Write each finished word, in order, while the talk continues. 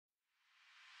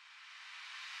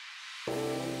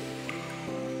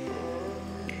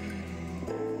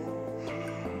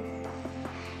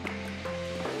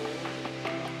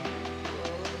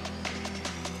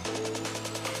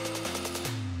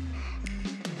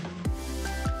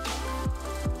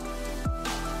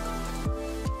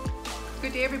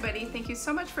Good day, everybody. Thank you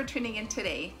so much for tuning in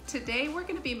today. Today we're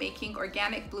going to be making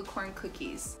organic blue corn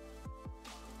cookies.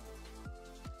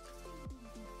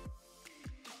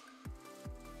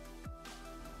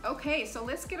 Okay, so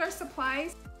let's get our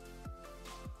supplies.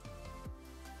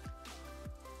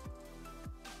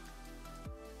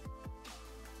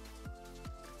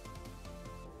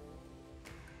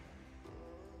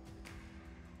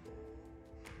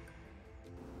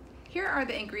 Here are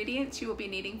the ingredients you will be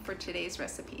needing for today's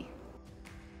recipe.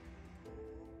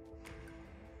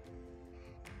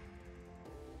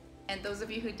 And those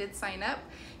of you who did sign up,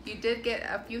 you did get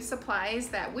a few supplies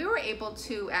that we were able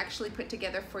to actually put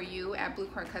together for you at Blue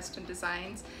Corn Custom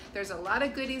Designs. There's a lot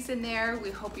of goodies in there.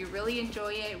 We hope you really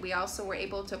enjoy it. We also were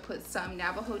able to put some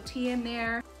Navajo tea in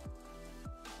there.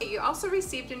 You also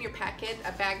received in your packet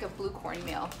a bag of blue corn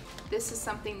meal. This is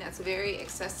something that's very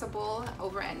accessible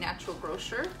over at Natural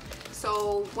Grocer.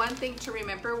 So one thing to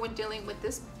remember when dealing with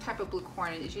this type of blue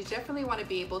corn is you definitely want to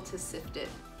be able to sift it.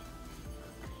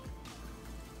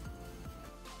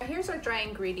 Here's our dry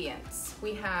ingredients.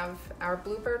 We have our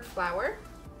bluebird flour,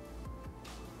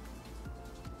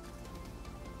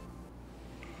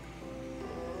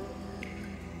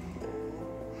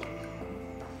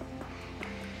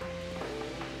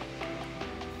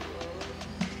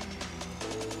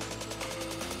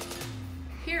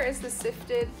 here is the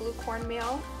sifted blue corn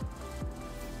meal.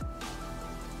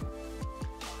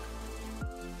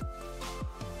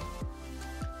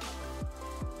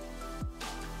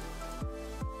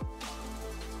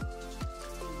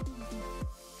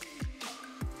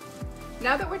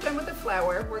 Now that we're done with the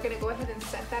flour, we're going to go ahead and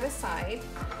set that aside.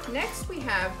 Next we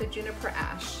have the juniper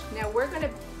ash. Now we're going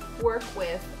to work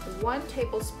with 1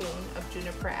 tablespoon of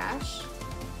juniper ash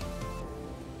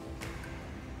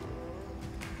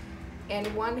and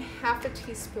 1/2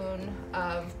 teaspoon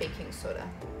of baking soda.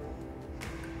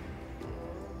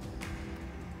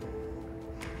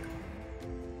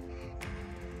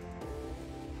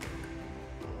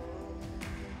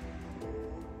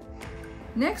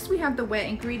 Next we have the wet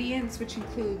ingredients, which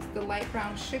includes the light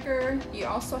brown sugar. You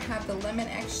also have the lemon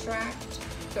extract,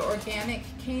 the organic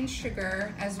cane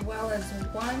sugar, as well as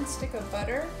 1 stick of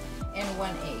butter and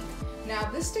 1 egg. Now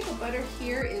this stick of butter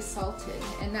here is salted,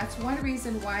 and that's one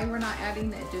reason why we're not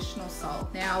adding the additional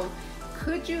salt. Now,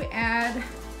 could you add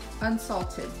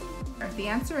unsalted? The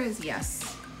answer is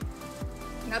yes.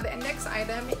 Now the next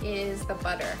item is the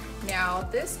butter. Now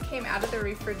this came out of the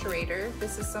refrigerator.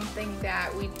 This is something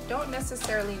that we don't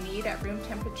necessarily need at room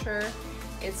temperature.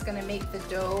 It's gonna make the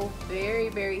dough very,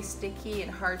 very sticky and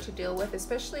hard to deal with,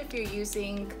 especially if you're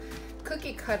using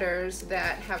cookie cutters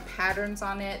that have patterns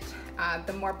on it.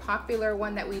 The more popular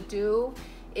one that we do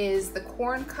is the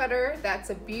corn cutter. That's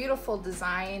a beautiful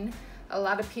design. A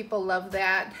lot of people love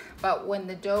that, but when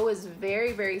the dough is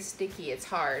very, very sticky, it's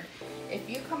hard. If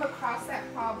you come across that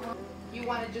problem, you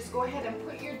want to just go ahead and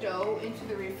put your dough into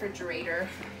the refrigerator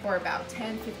for about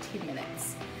 10-15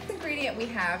 minutes. The ingredient we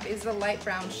have is the light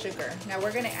brown sugar. Now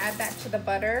we're going to add that to the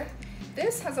butter.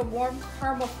 This has a warm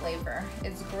caramel flavor.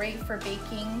 It's great for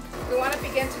baking. We want to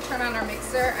begin to turn on our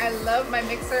mixer. I love my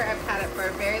mixer. I've had it for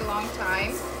a very long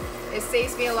time. It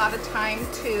saves me a lot of time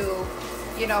to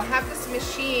have this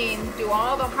machine do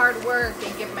all the hard work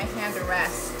and give my hand a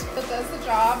rest. It does the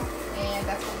job, and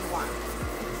that's what we want.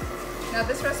 Now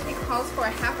this recipe calls for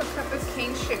 1/2 cup of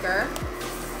cane sugar.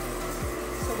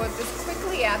 So we'll just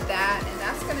quickly add that, and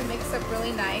that's gonna mix up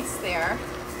really nice there.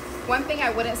 One thing I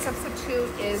wouldn't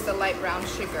substitute is the light brown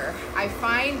sugar. I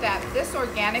find that this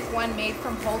organic one made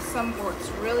from Wholesome works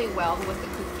really well with the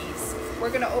cookies.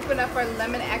 We're gonna open up our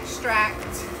lemon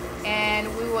extract,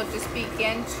 and we will just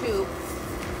begin to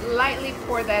lightly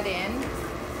pour that in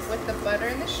with the butter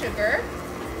and the sugar,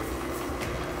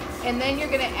 and then you're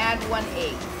going to add 1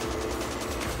 egg.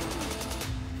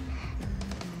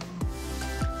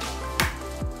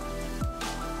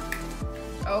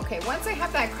 Okay, once I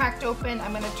have that cracked open,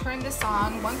 I'm going to turn this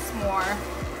on once more,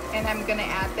 and I'm going to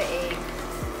add the egg.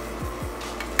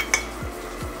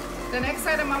 The next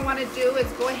item I want to do is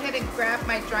go ahead and grab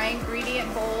my dry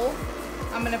ingredient bowl.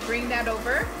 I'm going to bring that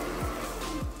over.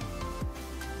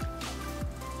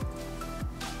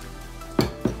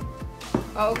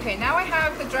 Okay, now I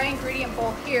have the dry ingredient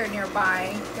bowl here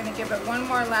nearby. I'm gonna give it one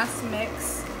more last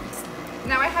mix.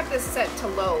 Now I have this set to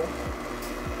low.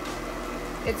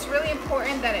 It's really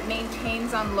important that it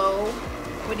maintains on low.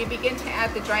 When you begin to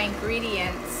add the dry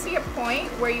ingredients, see a point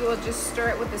where you will just stir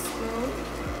it with a spoon.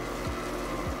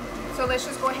 So let's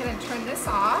just go ahead and turn this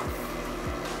off.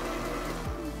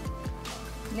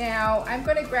 Now I'm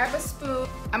gonna grab a spoon.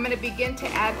 I'm gonna begin to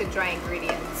add the dry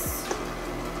ingredients.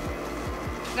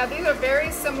 Now these are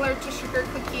very similar to sugar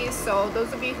cookies, so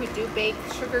those of you who do bake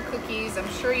sugar cookies, I'm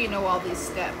sure you know all these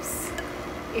steps.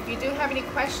 If you do have any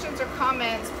questions or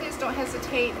comments, please don't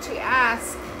hesitate to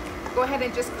ask. Go ahead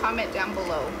and just comment down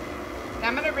below. Now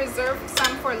I'm gonna reserve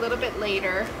some for a little bit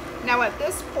later. Now at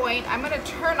this point, I'm gonna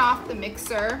turn off the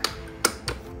mixer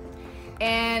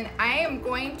and I am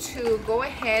going to go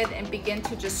ahead and begin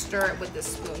to just stir it with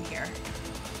this spoon here.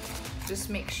 Just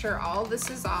make sure all this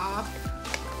is off.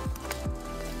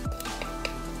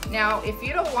 Now, if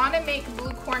you don't want to make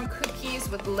blue corn cookies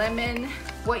with lemon,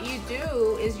 what you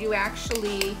do is you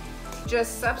actually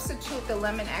just substitute the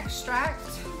lemon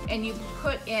extract and you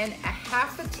put in a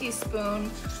half a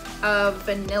teaspoon of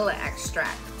vanilla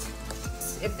extract.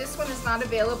 If this one is not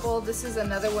available, this is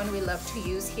another one we love to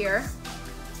use here.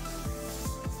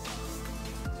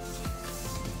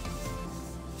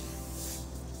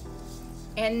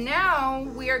 And now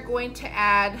we are going to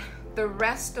add the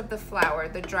rest of the flour,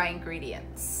 the dry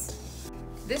ingredients.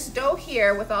 This dough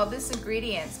here with all these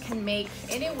ingredients can make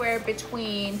anywhere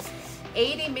between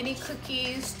 80 mini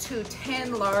cookies to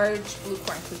 10 large blue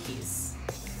corn cookies.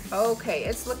 Okay,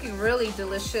 it's looking really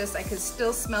delicious. I can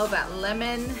still smell that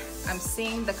lemon. I'm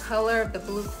seeing the color of the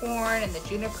blue corn and the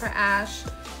juniper ash,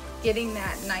 getting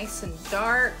that nice and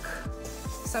dark.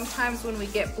 Sometimes when we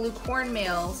get blue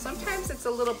cornmeal, sometimes it's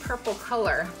a little purple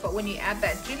color, but when you add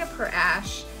that juniper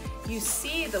ash, you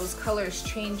see those colors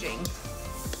changing.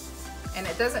 And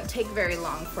it doesn't take very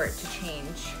long for it to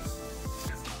change.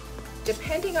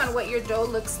 Depending on what your dough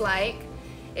looks like,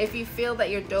 if you feel that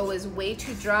your dough is way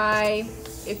too dry,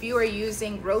 if you are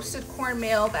using roasted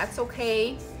cornmeal, that's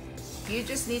okay. You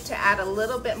just need to add a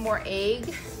little bit more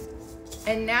egg.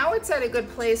 And now it's at a good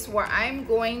place where I'm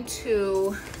going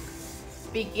to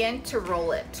begin to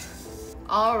roll it.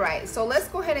 All right, so let's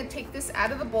go ahead and take this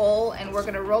out of the bowl and we're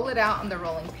gonna roll it out on the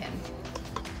rolling pin.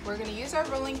 We're gonna use our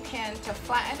rolling pin to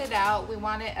flatten it out. We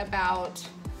want it about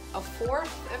 1/4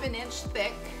 of an inch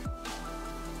thick.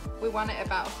 We want it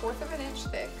about 1/4 of an inch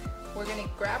thick. We're gonna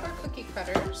grab our cookie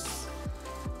cutters.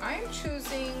 I'm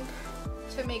choosing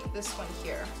to make this one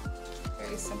here.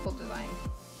 Very simple design.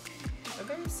 A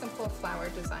very simple flower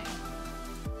design.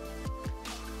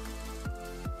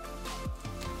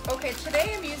 Okay,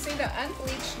 today I'm using the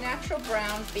unbleached natural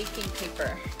brown baking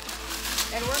paper.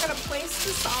 And we're gonna place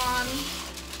this on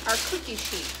our cookie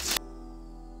sheet.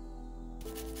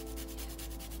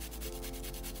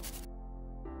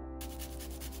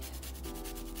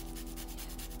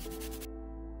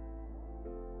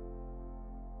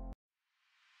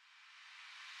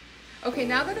 Okay,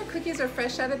 now that our cookies are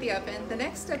fresh out of the oven, the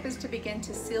next step is to begin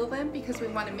to seal them because we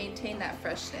want to maintain that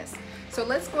freshness. So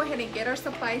let's go ahead and get our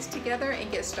supplies together and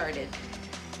get started.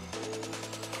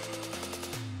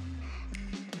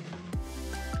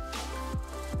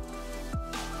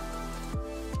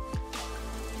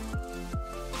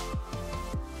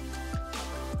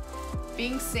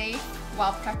 Being safe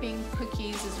while prepping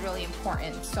cookies is really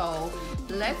important. So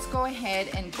let's go ahead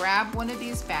and grab one of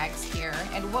these bags here.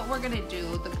 And what we're gonna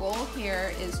do, the goal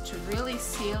here is to really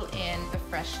seal in the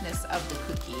freshness of the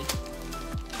cookie.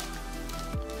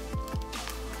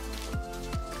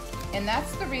 And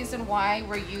that's the reason why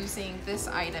we're using this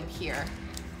item here.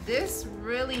 This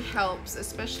really helps,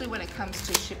 especially when it comes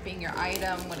to shipping your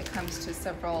item, when it comes to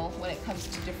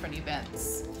different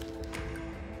events.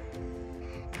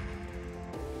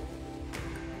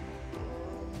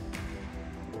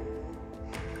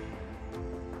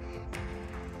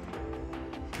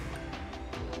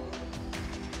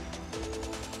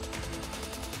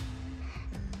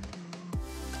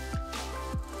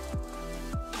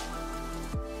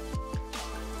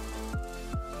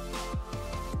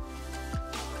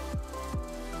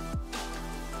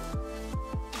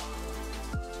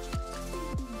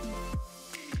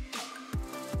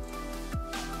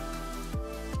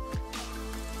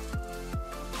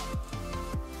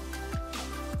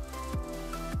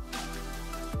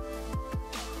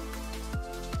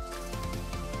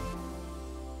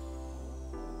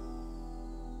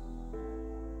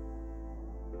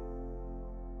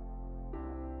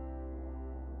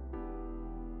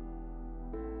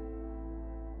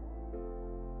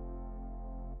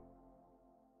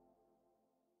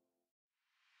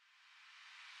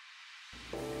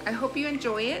 I hope you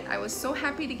enjoy it. I was so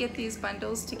happy to get these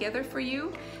bundles together for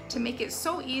you to make it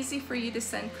so easy for you to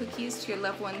send cookies to your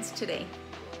loved ones today.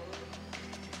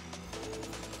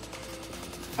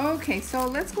 Okay, so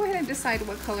let's go ahead and decide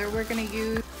what color we're going to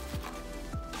use.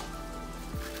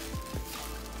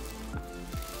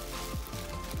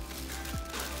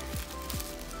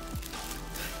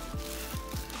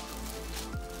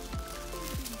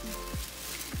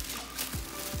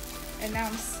 And now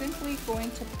I'm simply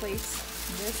going to place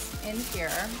this in here.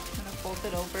 I'm gonna fold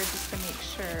it over just to make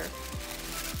sure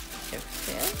it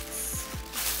fits.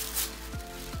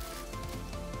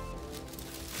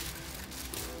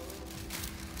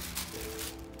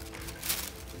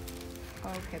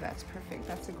 Okay, that's perfect.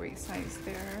 That's a great size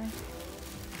there.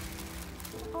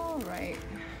 All right.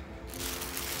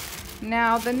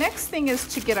 Now the next thing is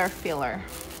to get our filler.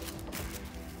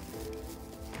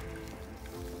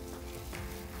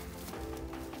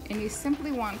 And you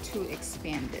simply want to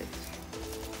expand it.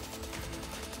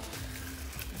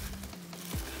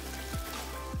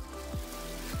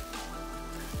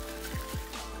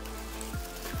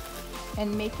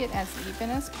 And make it as even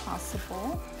as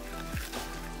possible.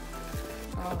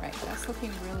 All right, that's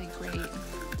looking really great.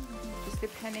 Just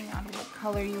depending on what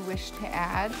color you wish to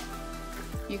add.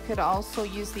 You could also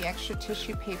use the extra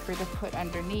tissue paper to put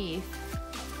underneath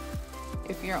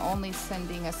if you're only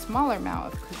sending a smaller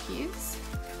amount of cookies.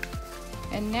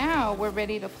 And now we're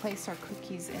ready to place our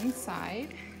cookies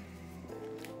inside.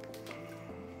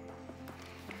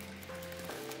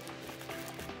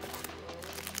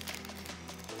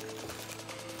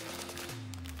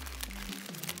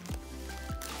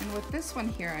 And with this one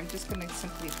here, I'm just going to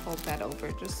simply fold that over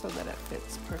just so that it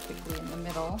fits perfectly in the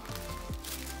middle.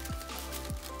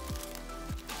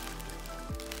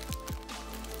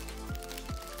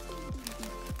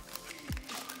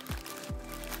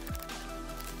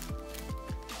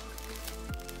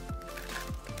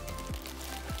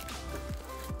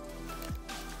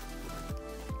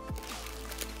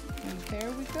 There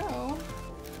we go.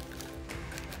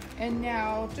 And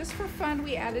now, just for fun,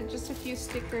 we added just a few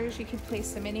stickers. You can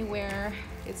place them anywhere.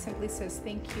 It simply says,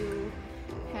 "Thank you,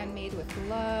 handmade with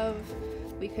love."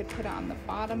 We could put it on the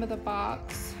bottom of the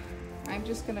box. I'm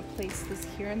just gonna place this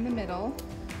here in the middle.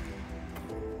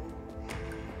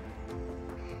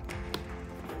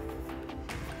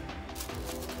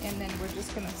 And then we're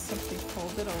just gonna simply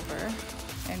fold it over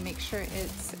and make sure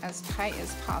it's as tight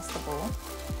as possible.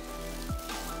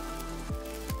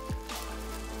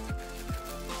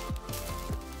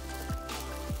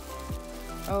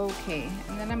 Okay,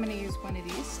 and then I'm going to use one of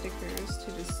these stickers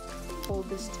to just hold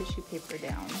this tissue paper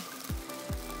down.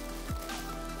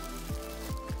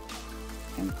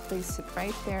 And place it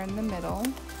right there in the middle.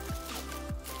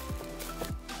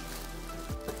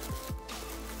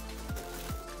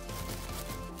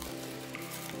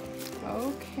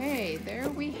 Okay, there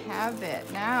we have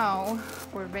it. Now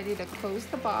we're ready to close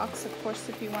the box. Of course,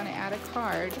 if you want to add a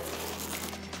card.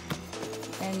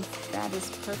 And that is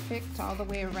perfect all the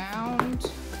way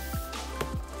around.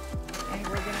 And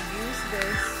we're going to use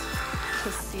this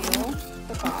to seal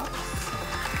the box.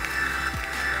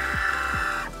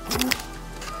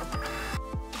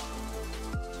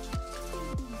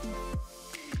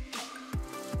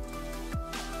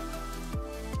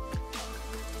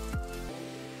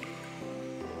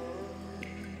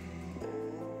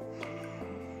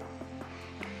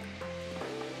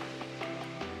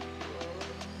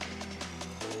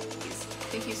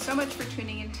 Thank you so much for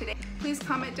tuning in today. Please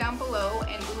comment down below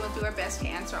and we will do our best to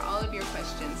answer all of your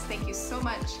questions. Thank you so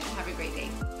much and have a great day.